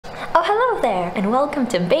there, and welcome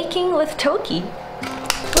to Baking with Toki.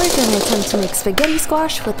 We're gonna attempt to make spaghetti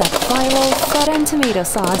squash with that viral feta and tomato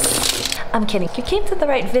sauce. I'm kidding, you came to the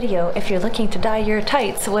right video if you're looking to dye your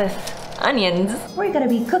tights with onions. We're gonna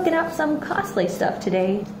be cooking up some cosplay stuff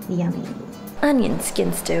today. Yummy. Onion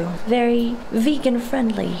skin stew. Very vegan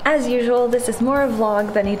friendly. As usual, this is more a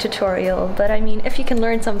vlog than a tutorial, but I mean, if you can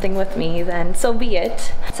learn something with me, then so be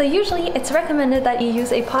it. So usually it's recommended that you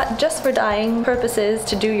use a pot just for dyeing purposes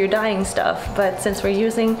to do your dyeing stuff, but since we're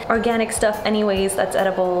using organic stuff anyways that's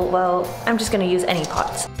edible, well, I'm just gonna use any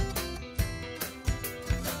pots.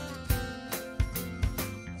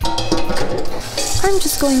 I'm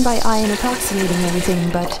just going by eye and approximating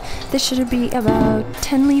everything, but this should be about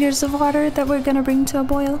 10 liters of water that we're gonna bring to a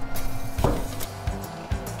boil.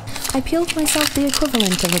 I peeled myself the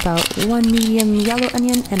equivalent of about 1 medium yellow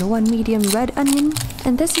onion and 1 medium red onion,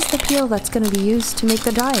 and this is the peel that's gonna be used to make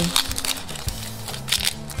the dye.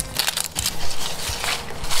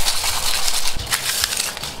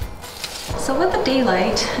 So with the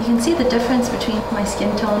daylight, you can see the difference between my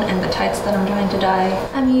skin tone and the tights that I'm trying to dye.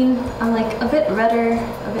 I mean, I'm like a bit redder,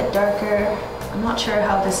 a bit darker. I'm not sure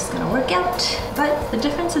how this is gonna work out, but the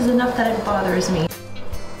difference is enough that it bothers me.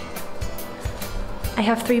 I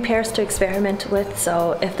have 3 pairs to experiment with,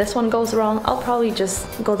 so if this one goes wrong, I'll probably just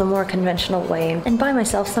go the more conventional way and buy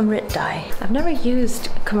myself some RIT dye. I've never used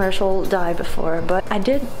commercial dye before, but I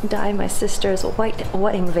did dye my sister's white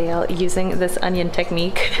wedding veil using this onion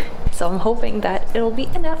technique. So I'm hoping that it'll be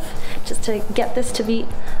enough just to get this to be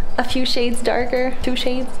a few shades darker. 2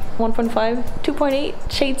 shades, 1.5, 2.8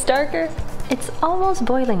 shades darker. It's almost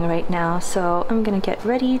boiling right now, so I'm gonna get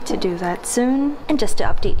ready to do that soon. And just to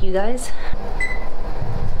update you guys,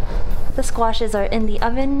 the squashes are in the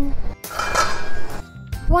oven.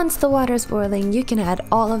 Once the water's boiling, you can add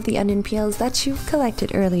all of the onion peels that you've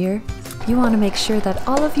collected earlier. You want to make sure that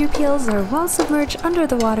all of your peels are well submerged under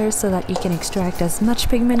the water so that you can extract as much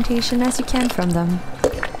pigmentation as you can from them.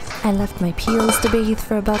 I left my peels to bathe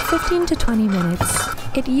for about 15 to 20 minutes.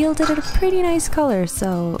 It yielded a pretty nice color,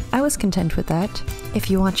 so I was content with that.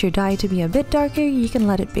 If you want your dye to be a bit darker, you can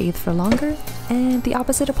let it bathe for longer, and the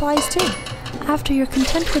opposite applies too. After you're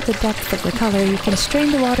content with the depth of the color, you can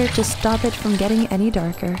strain the water to stop it from getting any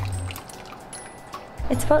darker.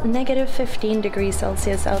 It's about negative 15 degrees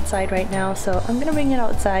Celsius outside right now, so I'm gonna bring it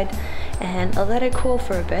outside and I'll let it cool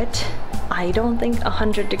for a bit. I don't think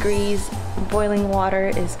 100 degrees boiling water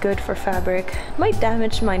is good for fabric. Might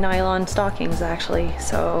damage my nylon stockings actually,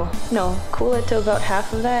 so no, cool it to about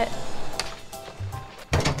half of that.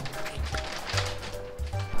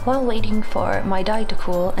 While waiting for my dye to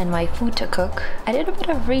cool and my food to cook, I did a bit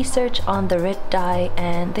of research on the RIT dye,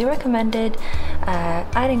 and they recommended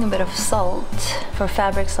adding a bit of salt for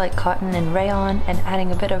fabrics like cotton and rayon and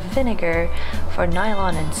adding a bit of vinegar for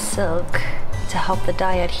nylon and silk to help the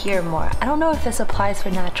dye adhere more. I don't know if this applies for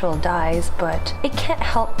natural dyes, but it can't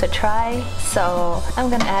help to try, so I'm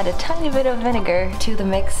gonna add a tiny bit of vinegar to the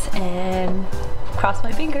mix and cross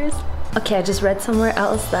my fingers. Okay, I just read somewhere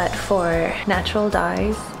else that for natural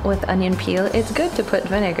dyes with onion peel, it's good to put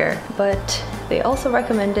vinegar, but they also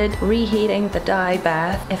recommended reheating the dye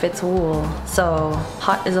bath if it's wool, so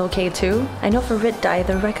hot is okay too. I know for RIT dye,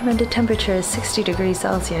 the recommended temperature is 60 degrees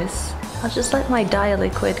Celsius. I'll just let my dye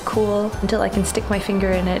liquid cool until I can stick my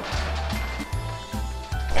finger in it.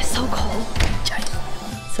 It's so cold.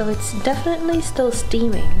 So it's definitely still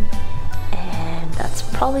steaming. That's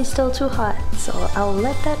probably still too hot, so I'll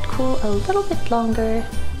let that cool a little bit longer.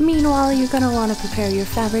 Meanwhile, you're gonna want to prepare your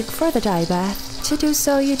fabric for the dye bath. To do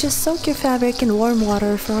so, you just soak your fabric in warm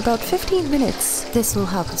water for about 15 minutes. This will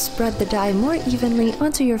help spread the dye more evenly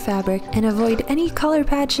onto your fabric and avoid any color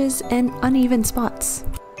patches and uneven spots.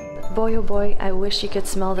 Boy oh boy, I wish you could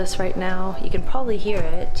smell this right now. You can probably hear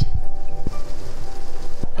it.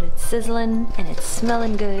 But it's sizzling and it's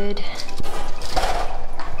smelling good.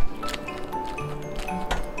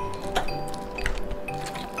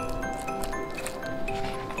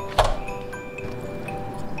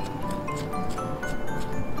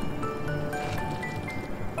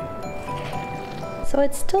 So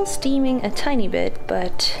it's still steaming a tiny bit,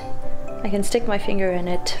 but I can stick my finger in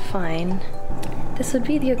it fine. This would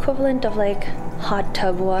be the equivalent of like hot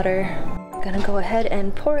tub water. I'm gonna go ahead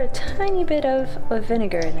and pour a tiny bit of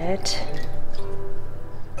vinegar in it.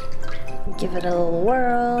 Give it a little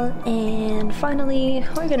whirl, and finally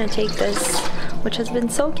we're gonna take this, which has been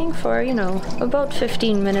soaking for, you know, about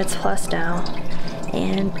 15 minutes plus now.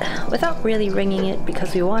 And without really wringing it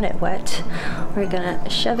because we want it wet, we're gonna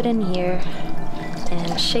shove it in here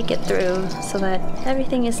and shake it through so that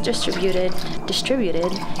everything is distributed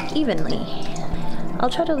evenly. I'll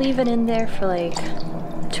try to leave it in there for like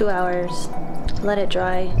 2 hours, let it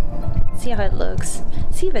dry, see how it looks,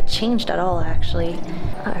 see if it changed at all actually.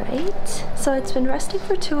 Alright, so it's been resting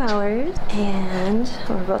for 2 hours and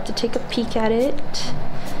we're about to take a peek at it.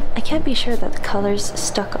 I can't be sure that the color's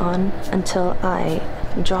stuck on until I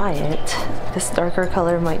dry it. This darker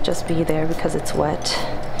color might just be there because it's wet.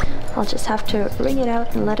 I'll just have to wring it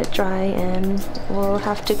out and let it dry, and we'll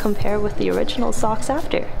have to compare with the original socks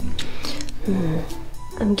after.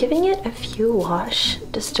 I'm giving it a few wash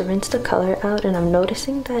just to rinse the color out, and I'm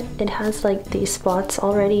noticing that it has like these spots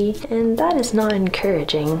already, and that is not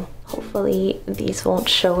encouraging. Hopefully these won't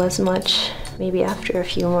show as much, maybe after a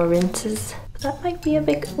few more rinses. That might be a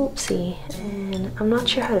big oopsie, and I'm not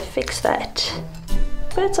sure how to fix that.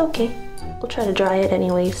 But it's okay. We'll try to dry it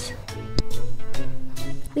anyways.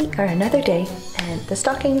 We are another day, and the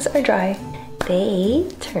stockings are dry. They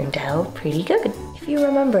turned out pretty good. If you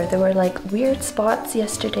remember, there were like weird spots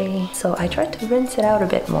yesterday, so I tried to rinse it out a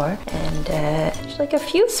bit more, and there's like a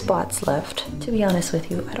few spots left. To be honest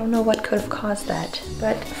with you, I don't know what could have caused that,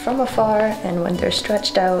 but from afar and when they're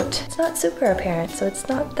stretched out, it's not super apparent, so it's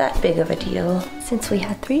not that big of a deal. Since we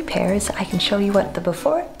had 3 pairs, I can show you what the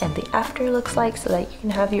before and the after looks like so that you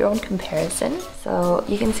can have your own comparison. So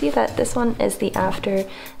you can see that this one is the after,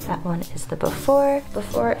 that one is the before.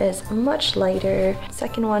 Before is much lighter,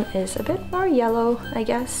 second one is a bit more yellow, I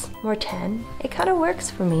guess, more tan. It kind of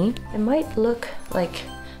works for me. It might look like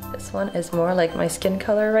this one is more like my skin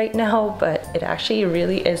color right now, but it actually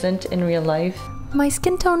really isn't in real life. My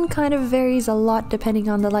skin tone kind of varies a lot depending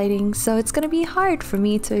on the lighting, so it's gonna be hard for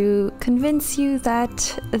me to convince you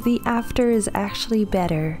that the after is actually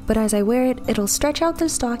better. But as I wear it, it'll stretch out the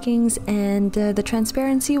stockings, and the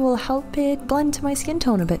transparency will help it blend to my skin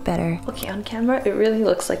tone a bit better. Okay, on camera it really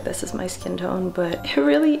looks like this is my skin tone, but it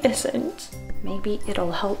really isn't. Maybe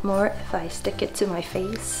it'll help more if I stick it to my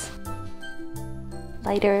face.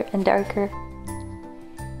 Lighter and darker.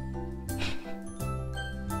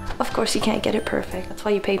 Of course you can't get it perfect. That's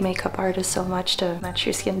why you pay makeup artists so much, to match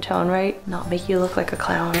your skin tone, right? Not make you look like a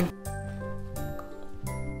clown.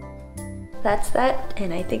 That's that,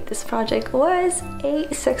 and I think this project was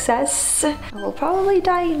a success. I will probably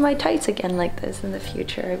dye my tights again like this in the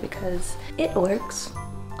future because it works.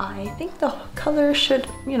 I think the color should,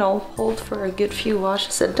 you know, hold for a good few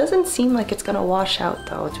washes. It doesn't seem like it's gonna wash out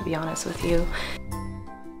though, to be honest with you.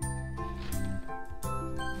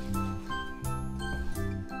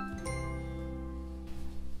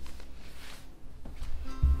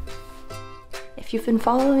 If you've been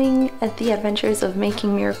following the adventures of making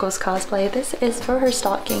Miruko's cosplay, this is for her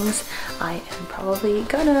stockings. I am probably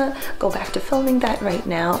gonna go back to filming that right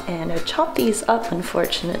now and chop these up,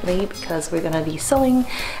 unfortunately, because we're gonna be sewing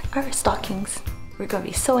our stockings. We're gonna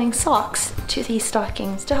be sewing socks to these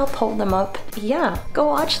stockings to help hold them up. Yeah, go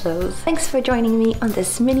watch those. Thanks for joining me on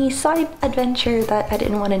this mini side adventure that I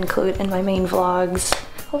didn't want to include in my main vlogs.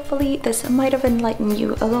 Hopefully this might have enlightened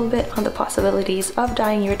you a little bit on the possibilities of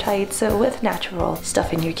dyeing your tights with natural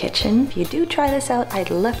stuff in your kitchen. If you do try this out, I'd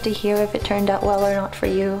love to hear if it turned out well or not for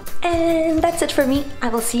you. And that's it for me. I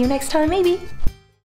will see you next time, maybe.